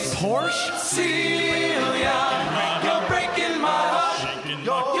place. Porsche? Celia, you're breaking my heart.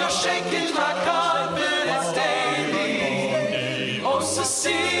 You're shaking my confidence daily. Oh,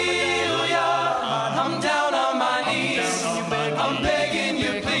 Cecilia, I'm down on my knees. I'm begging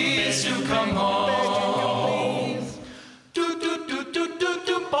you, please, to come home. Do do do do do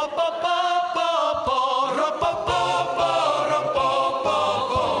do ba ba ba ba ba ra ba ba ba ra ba ba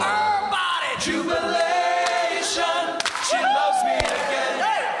ba. Everybody, jubilation. She loves me again.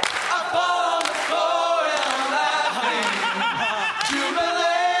 I fall on the floor and I'm laughing.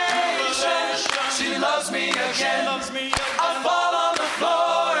 Jubilation. She loves me again. I fall on the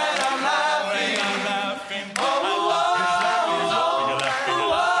floor and I'm laughing. Oh, oh,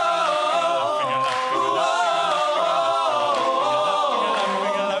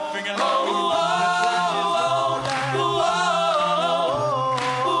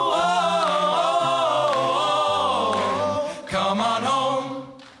 oh, come on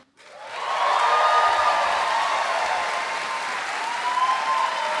home.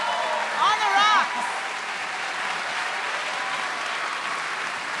 On the Rocks.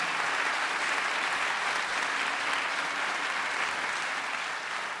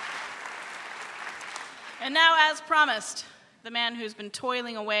 And now, as promised, the man who's been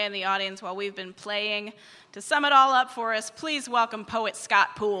toiling away in the audience while we've been playing. To sum it all up for us, please welcome poet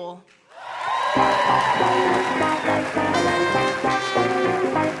Scott Poole.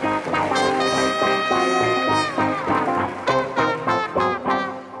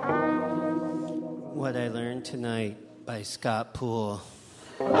 What I Learned Tonight by Scott Poole.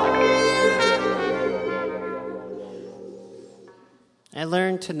 I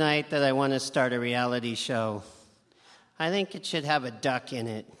learned tonight that I want to start a reality show. I think it should have a duck in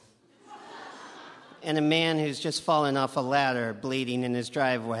it. And a man who's just fallen off a ladder bleeding in his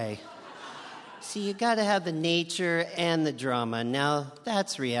driveway. See, you gotta have the nature and the drama. Now,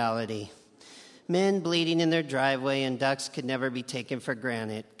 that's reality. Men bleeding in their driveway and ducks could never be taken for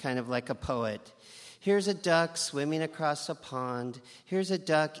granted, kind of like a poet. Here's a duck swimming across a pond. Here's a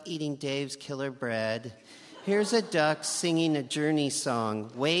duck eating Dave's killer bread. Here's a duck singing a Journey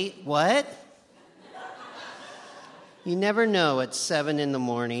song. Wait, what? You never know at 7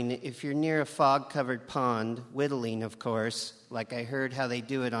 a.m. if you're near a fog-covered pond, whittling, of course, like I heard how they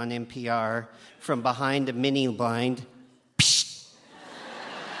do it on NPR, from behind a mini blind. Psst.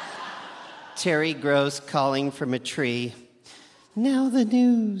 Terry Gross calling from a tree. Now the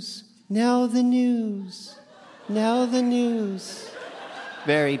news, now the news, now the news.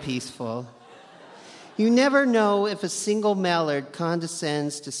 Very peaceful. You never know if a single mallard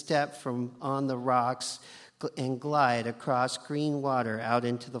condescends to step from on the rocks and glide across green water out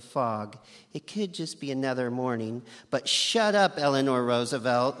into the fog. It could just be another morning, but shut up, Eleanor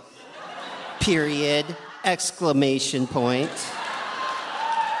Roosevelt. Period. Exclamation point.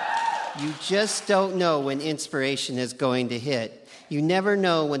 You just don't know when inspiration is going to hit. You never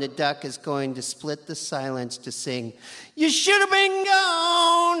know when a duck is going to split the silence to sing, "You should have been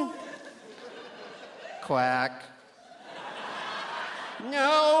gone." Quack.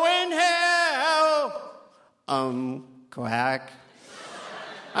 No in hell. Quack.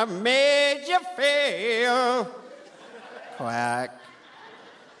 I made you feel. Quack.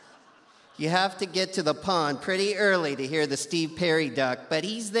 You have to get to the pond pretty early to hear the Steve Perry duck, but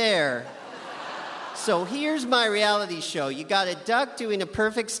he's there. So here's my reality show. You got a duck doing a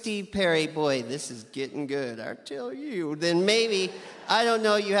perfect Steve Perry. Boy, this is getting good, I tell you. Then maybe, I don't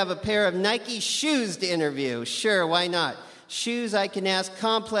know, you have a pair of Nike shoes to interview. Sure, why not? Shoes I can ask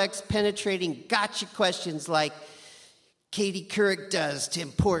complex, penetrating, gotcha questions like Katie Couric does to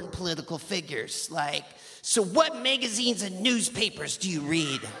important political figures. Like, so what magazines and newspapers do you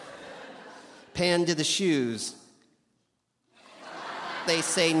read? Pan to the shoes. They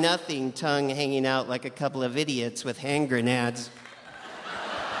say nothing, tongue hanging out like a couple of idiots with hand grenades.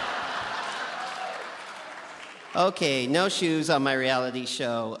 Okay, no shoes on my reality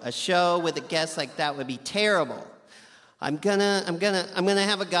show. A show with a guest like that would be terrible. I'm gonna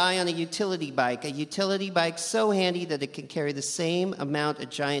have a guy on a utility bike so handy that it can carry the same amount a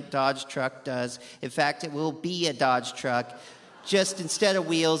giant Dodge truck does. In fact, it will be a Dodge truck. Just instead of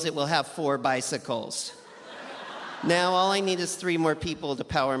wheels, it will have 4 bicycles. Now, all I need is 3 more people to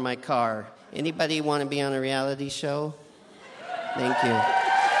power my car. Anybody want to be on a reality show? Thank you.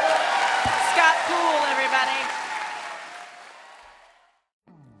 Scott Poole, everybody.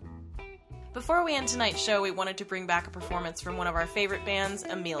 Before we end tonight's show, we wanted to bring back a performance from one of our favorite bands,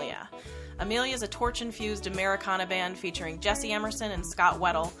 Amelia. Amelia is a torch-infused Americana band featuring Jesse Emerson and Scott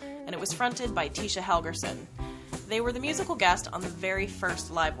Weddle, and it was fronted by Tisha Helgerson. They were the musical guest on the very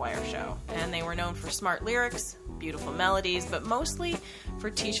first Livewire show, and they were known for smart lyrics, beautiful melodies, but mostly for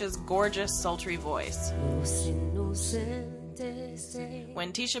Tisha's gorgeous, sultry voice.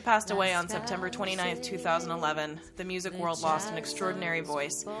 When Tisha passed away on September 29th, 2011, the music world lost an extraordinary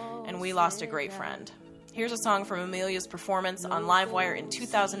voice, and we lost a great friend. Here's a song from Amelia's performance on Livewire in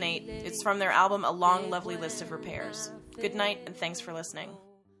 2008. It's from their album A Long, Lovely List of Repairs. Good night, and thanks for listening.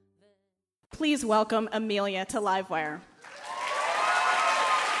 Please welcome Amelia to Livewire.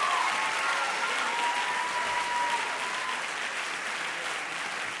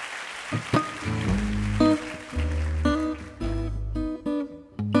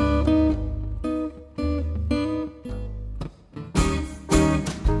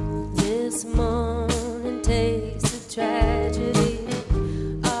 This morning tastes a tragedy,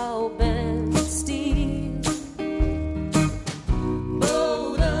 all bent steel.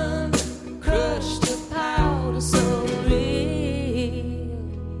 Bowden crushed the powder so real.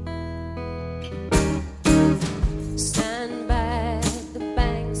 Stand back, the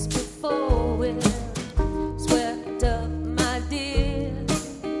banks before wind swept up, my dear.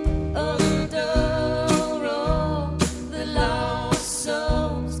 Oh, the dull roar, the lost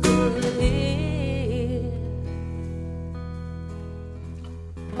souls could hear.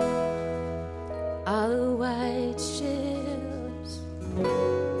 All the white ships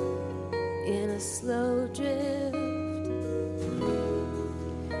in a slow drift.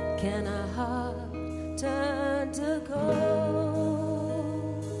 Can a heart turn to gold?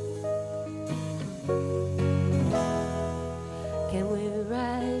 Can we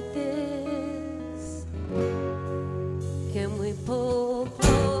write this? Can we pull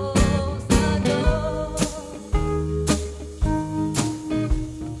close the door?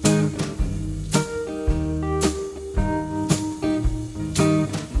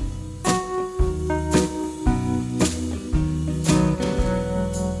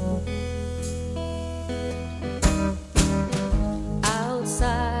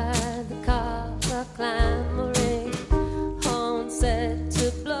 Outside the cars are clamoring, horns set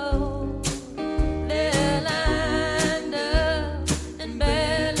to blow. They're lined up and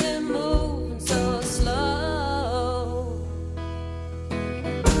barely moving so slow.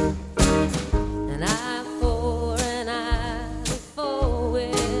 An eye for an eye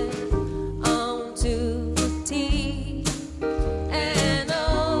forward onto the T. And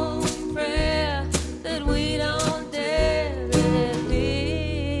only prayer that we don't dare repeat.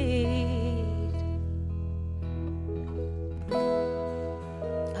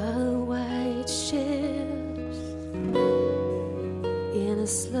 All the white ships in a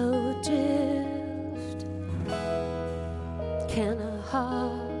slow drift. Can a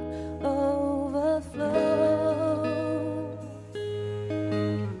heart overflow?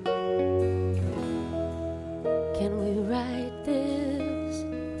 Can we write this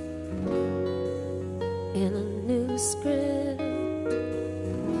in a new script?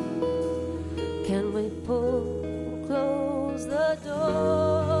 Can we close the door?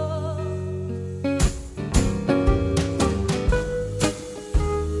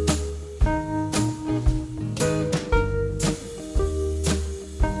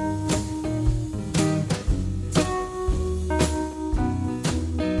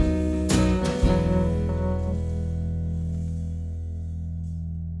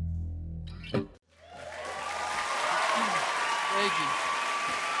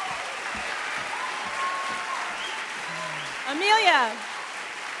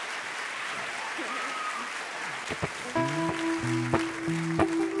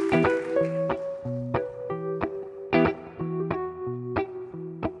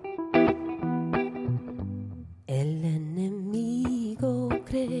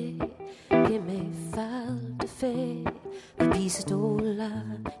 che mi falta fe, la pistola,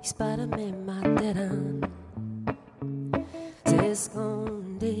 spara me mataran. Se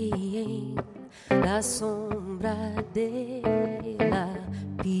esconde en la sombra de la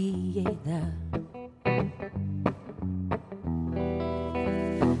piedad.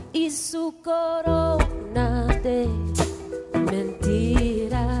 Y su corona de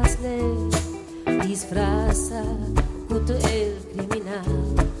mentiras le disfraza junto el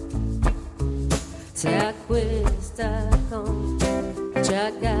criminal. Se acuesta con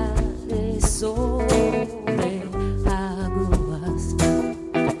chacales sobre aguas.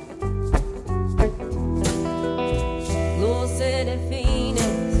 Los serafines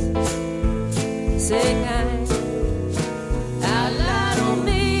se caen al lado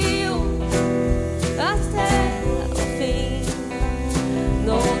mío hasta el fin.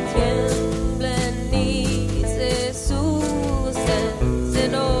 No tiemblen ni se asusten, se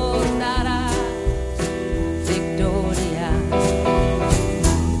nos dará victoria.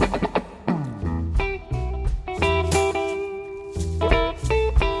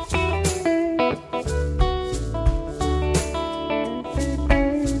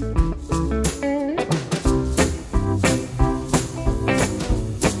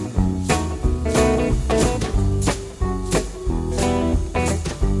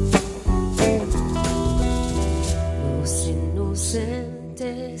 Los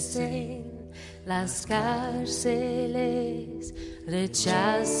inocentes en las cárceles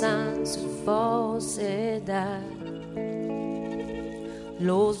rechazan su falsedad.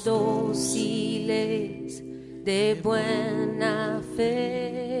 Los dóciles de buena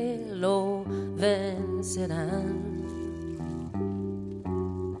fe lo vencerán.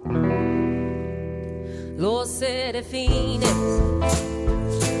 Los serafines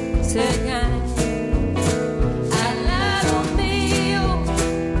se caen al lado mío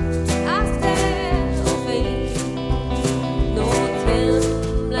hasta el fin. No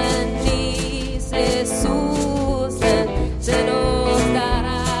tiemblen ni se asusten, se nos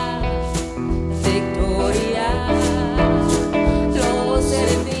dará victoria. Los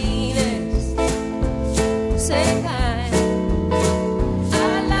serafines se caen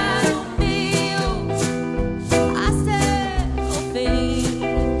al lado mío hasta el fin.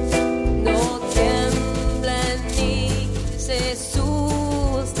 No tiemblen ni se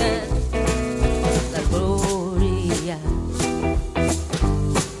asusten, la gloria.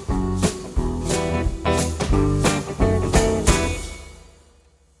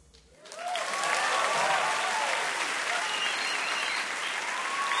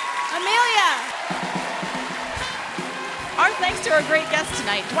 Amelia! Our thanks to our great guests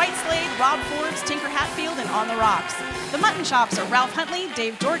tonight, Dwight Slade, Rob Forbes, Tinker Hatfield, and On the Rocks. The Mutton Chops are Ralph Huntley,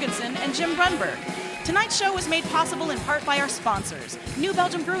 Dave Jorgensen, and Jim Brunberg. Tonight's show was made possible in part by our sponsors, New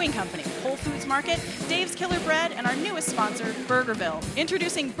Belgium Brewing Company, Whole Foods Market, Dave's Killer Bread, and our newest sponsor, Burgerville.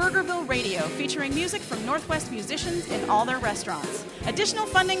 Introducing Burgerville Radio, featuring music from Northwest musicians in all their restaurants. Additional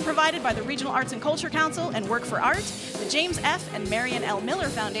funding provided by the Regional Arts and Culture Council and Work for Art, the James F. and Marion L. Miller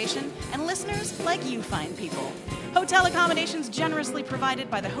Foundation, and listeners like you fine people. Hotel accommodations generously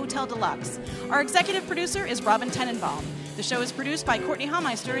provided by the Hotel Deluxe. Our executive producer is Robin Tenenbaum. The show is produced by Courtney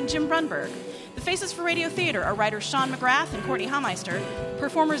Hameister and Jim Brunberg. The Faces for Radio Theater are writers Sean McGrath and Courtney Hameister,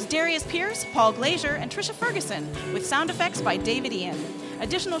 performers Darius Pierce, Paul Glazier, and Trisha Ferguson, with sound effects by David Ian.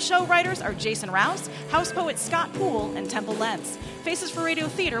 Additional show writers are Jason Rouse, house poet Scott Poole, and Temple Lentz. Faces for Radio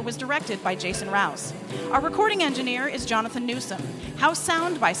Theater was directed by Jason Rouse. Our recording engineer is Jonathan Newsom. House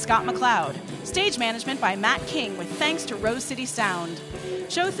sound by Scott McLeod. Stage management by Matt King, with thanks to Rose City Sound.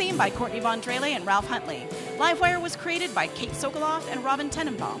 Show theme by Courtney Von Drele and Ralph Huntley. Livewire was created by Kate Sokoloff and Robin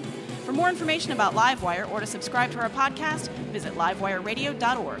Tenenbaum. For more information about Livewire or to subscribe to our podcast, visit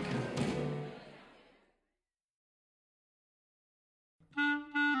livewireradio.org.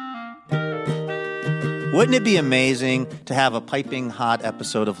 Wouldn't it be amazing to have a piping hot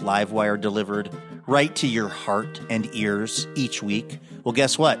episode of Livewire delivered right to your heart and ears each week? Well,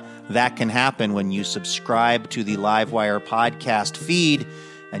 guess what? That can happen when you subscribe to the Livewire podcast feed,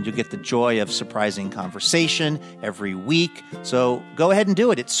 and you'll get the joy of surprising conversation every week. So go ahead and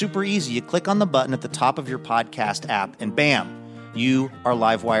do it. It's super easy. You click on the button at the top of your podcast app, and bam, you are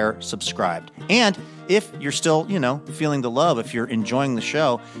Livewire subscribed. And if you're still, feeling the love, if you're enjoying the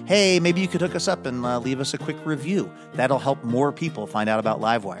show, hey, maybe you could hook us up and leave us a quick review. That'll help more people find out about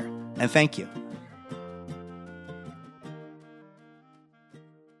Livewire. And thank you.